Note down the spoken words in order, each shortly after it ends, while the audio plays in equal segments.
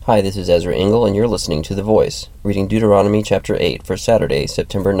Hi, this is Ezra Engel, and you're listening to The Voice, reading Deuteronomy chapter 8 for Saturday,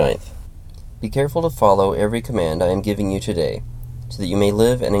 September 9th. Be careful to follow every command I am giving you today, so that you may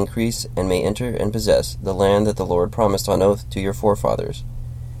live and increase and may enter and possess the land that the Lord promised on oath to your forefathers.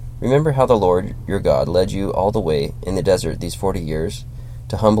 Remember how the Lord your God led you all the way in the desert these 40 years,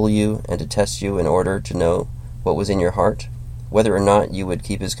 to humble you and to test you in order to know what was in your heart, whether or not you would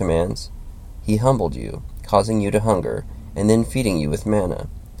keep his commands. He humbled you, causing you to hunger, and then feeding you with manna,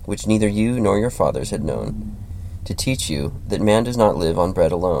 which neither you nor your fathers had known, to teach you that man does not live on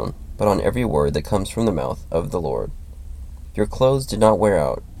bread alone, but on every word that comes from the mouth of the Lord. Your clothes did not wear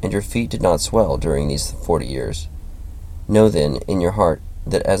out, and your feet did not swell during these 40 years. Know then in your heart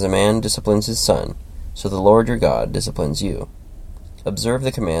that as a man disciplines his son, so the Lord your God disciplines you. Observe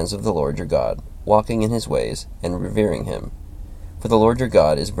the commands of the Lord your God, walking in his ways and revering him. For the Lord your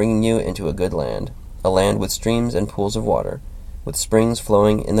God is bringing you into a good land, a land with streams and pools of water, with springs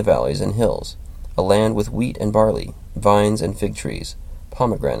flowing in the valleys and hills, a land with wheat and barley, vines and fig trees,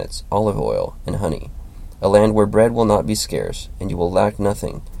 pomegranates, olive oil, and honey, a land where bread will not be scarce, and you will lack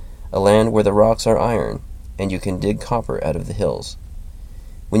nothing, a land where the rocks are iron, and you can dig copper out of the hills.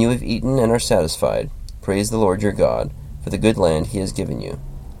 When you have eaten and are satisfied, praise the Lord your God for the good land he has given you.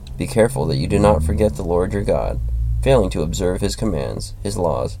 Be careful that you do not forget the Lord your God, failing to observe his commands, his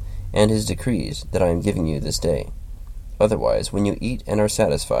laws, and his decrees that I am giving you this day. Otherwise, when you eat and are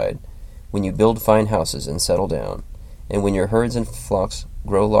satisfied, when you build fine houses and settle down, and when your herds and flocks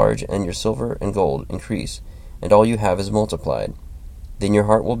grow large and your silver and gold increase, and all you have is multiplied, then your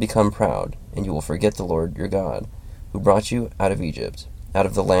heart will become proud, and you will forget the Lord your God, who brought you out of Egypt, out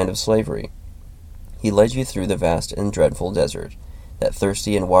of the land of slavery. He led you through the vast and dreadful desert, that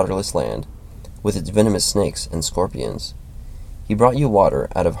thirsty and waterless land, with its venomous snakes and scorpions. He brought you water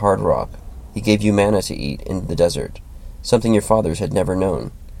out of hard rock. He gave you manna to eat in the desert, something your fathers had never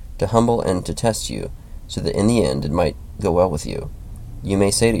known, to humble and to test you, so that in the end it might go well with you. You may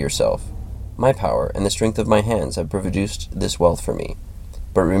say to yourself, my power and the strength of my hands have produced this wealth for me.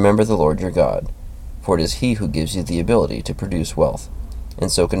 But remember the Lord your God, for it is he who gives you the ability to produce wealth,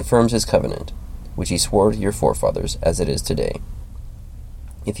 and so confirms his covenant, which he swore to your forefathers as it is today.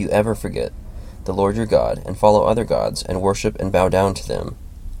 If you ever forget the Lord your God, and follow other gods, and worship and bow down to them,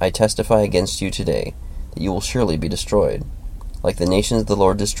 I testify against you today that you will surely be destroyed, like the nations the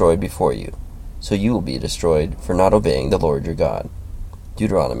Lord destroyed before you. So you will be destroyed for not obeying the Lord your God.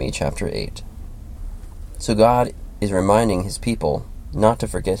 Deuteronomy chapter 8. So God is reminding his people not to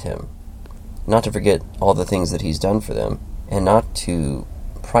forget him, not to forget all the things that he's done for them, and not to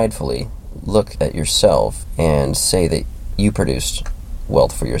pridefully look at yourself and say that you produced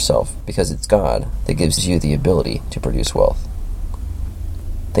wealth for yourself, because it's God that gives you the ability to produce wealth.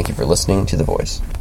 Thank you for listening to The Voice.